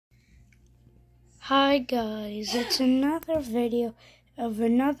Hi guys, it's another video of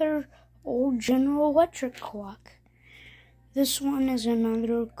another old General Electric clock. This one is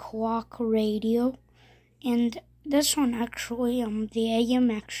another clock radio, and this one actually, the AM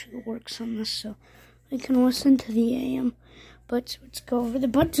actually works on this, so we can listen to the AM. But let's go over the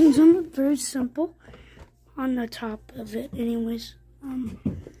buttons on it. Very simple. On the top of it, anyways.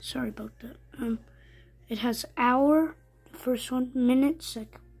 Sorry about that. It has hour, first one, minute,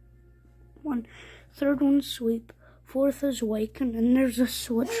 second one, third one, sleep, fourth is wake, and then there's a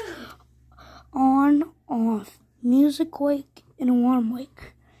switch on, off, music wake, and alarm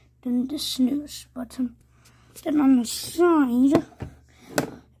wake. Then the snooze button. Then on the side,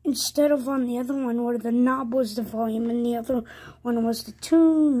 instead of on the other one where the knob was the volume and the other one was the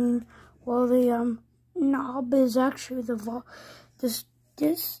tuning, well, the knob is actually the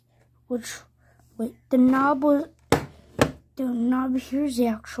the knob here's the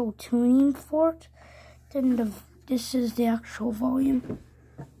actual tuning for it. Then this is the actual volume.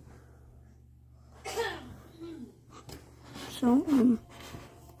 So,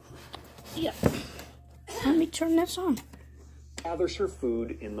 yeah. Let me turn this on. Gathers her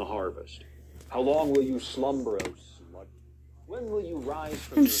food in the harvest. How long will you slumber, O slut? When will you rise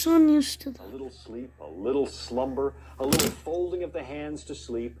from And your son used to a little sleep, a little slumber, a little folding of the hands to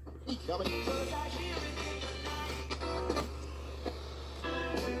sleep.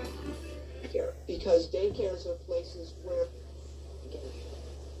 Because daycares are places where,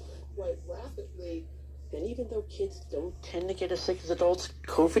 quite rapidly, and even though kids don't tend to get as sick as adults,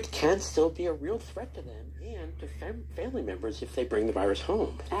 COVID can still be a real threat to them and to family members if they bring the virus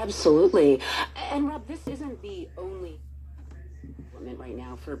home. Absolutely. And Rob, this isn't the only development right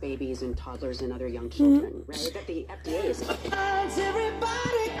now for babies and toddlers and other young children, right? That the FDA is...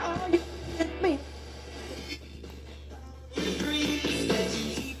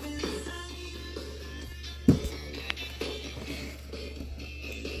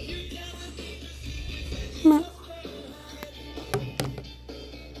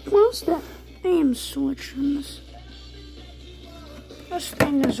 What's that AM switch on this? This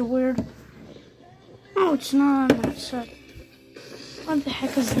thing is weird. Oh, it's not on that side. What the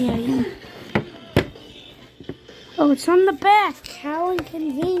heck is the AM? Oh, it's on the back. How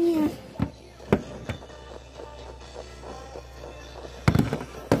inconvenient.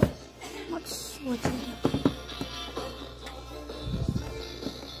 Let's switch it.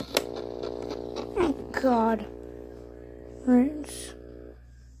 Oh, God. Right.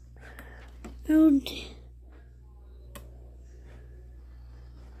 Oh, dear.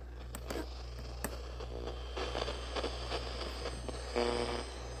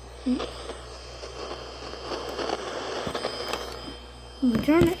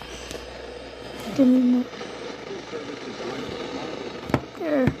 Turn it. Didn't know.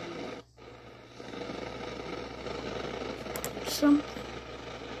 There. Something.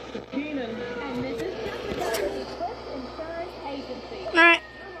 And this is Jessica with the Swift Insurance Agency. Alright.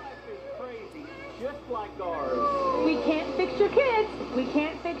 Crazy, just like ours. We can't fix your kids, we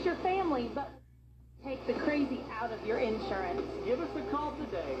can't fix your family, but take the crazy out of your insurance. Give us a call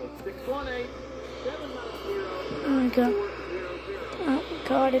today at 618-790-4400. Oh my God. Oh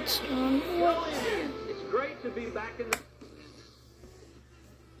God, it's on. It's great to be back in the...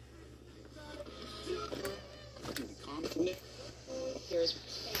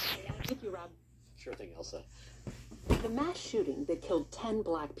 Thank you, Rob. Sure thing, Elsa. The mass shooting that killed 10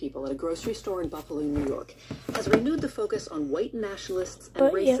 black people at a grocery store in Buffalo, New York, has renewed the focus on white nationalists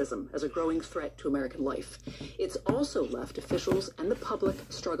and racism as a growing threat to American life. It's also left officials and the public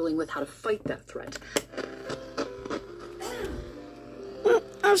struggling with how to fight that threat.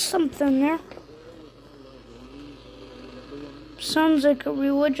 There's something there. Sounds like a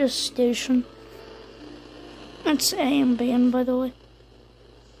religious station. That's AM band, by the way.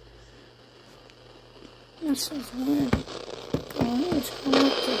 This is weird. Oh, it's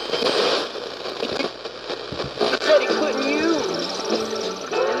connected. said he couldn't use.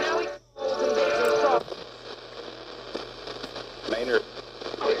 Maynard,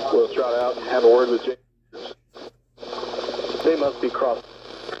 we'll trot out and have a word with James. They must be crossed.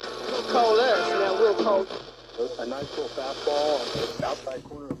 We'll call us, now we'll call. A nice little fastball on the outside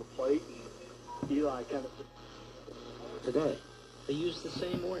corner of the plate. And Eli kind of... Today, they use the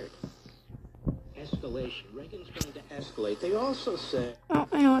same word. Escalation. Reagan's going to escalate. They also say Oh,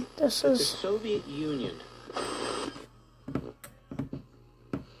 I know what this that the is. Soviet Union...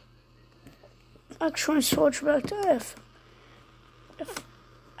 Actually, switch back to F. If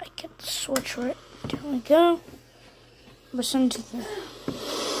I can switch right. There we go. Listen to the...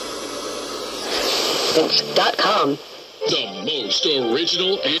 Books.com. The most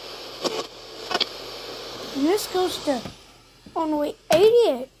original and And this goes to only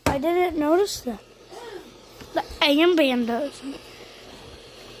 88. I didn't notice that. The AM band does.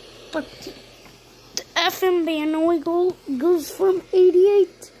 But the FM band only goes from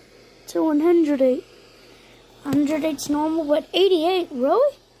 88 to 108. 108's normal, but 88,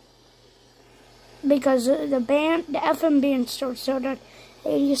 really? Because the FM band starts out at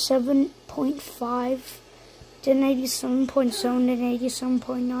 87.5, then 87.7, then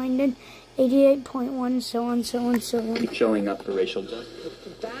 87.9, then 88.1, so on, so on, so on. Keep showing up for racial justice.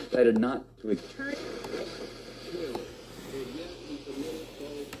 That did not return.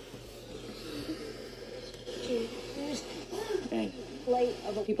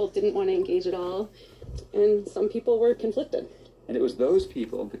 People didn't want to engage at all, and some people were conflicted. And it was those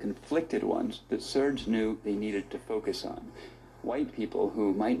people, the conflicted ones, that Serge knew they needed to focus on. White people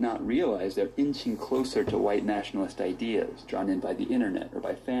who might not realize they're inching closer to white nationalist ideas, drawn in by the internet, or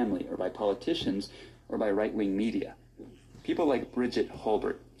by family, or by politicians, or by right-wing media. People like Bridget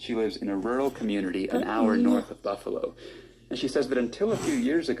Holbert. She lives in a rural community an hour north of Buffalo. And she says that until a few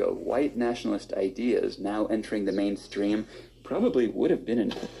years ago, white nationalist ideas, now entering the mainstream, probably would have been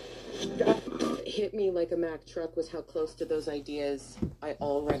enough. Hit me like a Mack truck was how close to those ideas I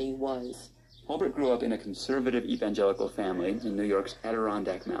already was. Holbert grew up in a conservative evangelical family in New York's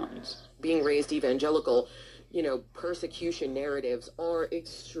Adirondack Mountains. Being raised evangelical, you know, persecution narratives are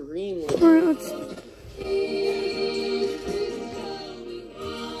extremely...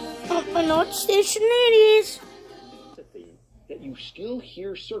 I know what station it is. A theme that you still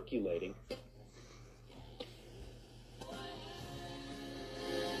hear circulating.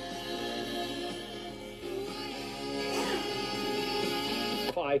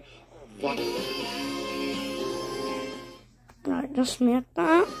 Right, just mute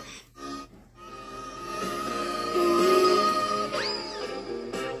that.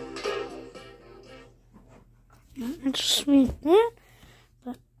 I just mute that.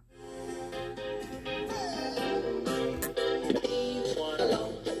 But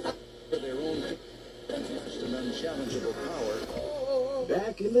their own an unchallengeable power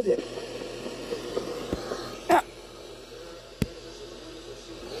back in the day.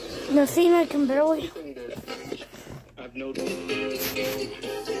 The thing I can barely. I've noticed.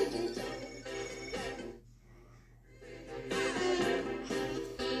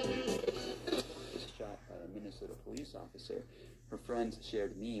 Shot by a Minnesota police officer. Her friends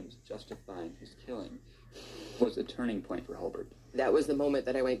shared memes justifying his killing. Was a turning point for Holbert. That was the moment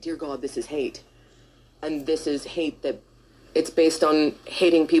that I went, dear God, this is hate. And this is hate that it's based on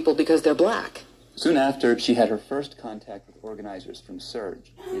hating people because they're black. Soon after, she had her first contact with organizers from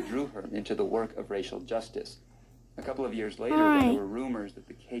Surge. They drew her into the work of racial justice. A couple of years later, when there were rumors that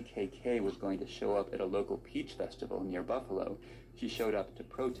the KKK was going to show up at a local peach festival near Buffalo, she showed up to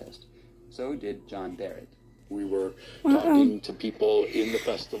protest. So did John Barrett. We were talking to people in the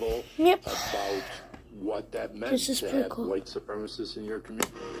festival about what that meant to have white supremacists in your community.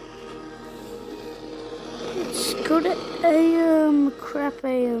 Let's go to AM, crap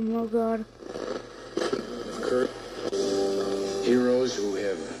AM, oh God. Heroes who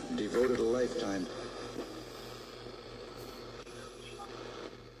have devoted a lifetime.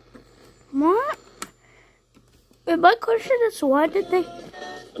 What? My question is, why did they...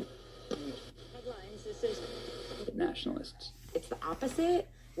 Nationalists. It's the opposite.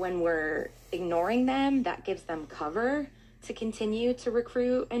 When we're ignoring them, that gives them cover to continue to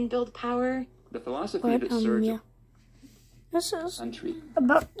recruit and build power. The philosophy that Surge... This is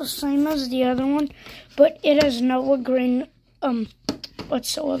about the same as the other one, but it has no grain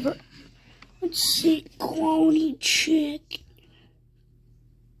whatsoever. Let's see, cloney chick.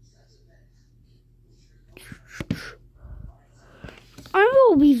 I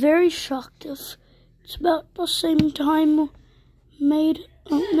will be very shocked if it's about the same time made.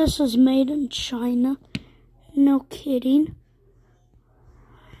 This is made in China. No kidding.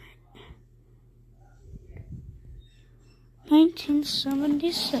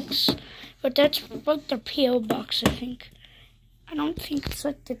 $1976, but that's like the P.O. box, I think. I don't think it's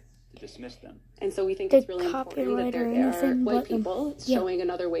like the... Dismiss them. And so we think it's really important that there are white people showing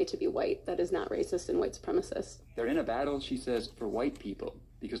another way to be white that is not racist and white supremacist. They're in a battle, she says, for white people,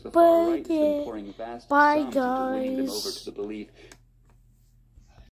 because the far right has been pouring vast sums into winning them over to the belief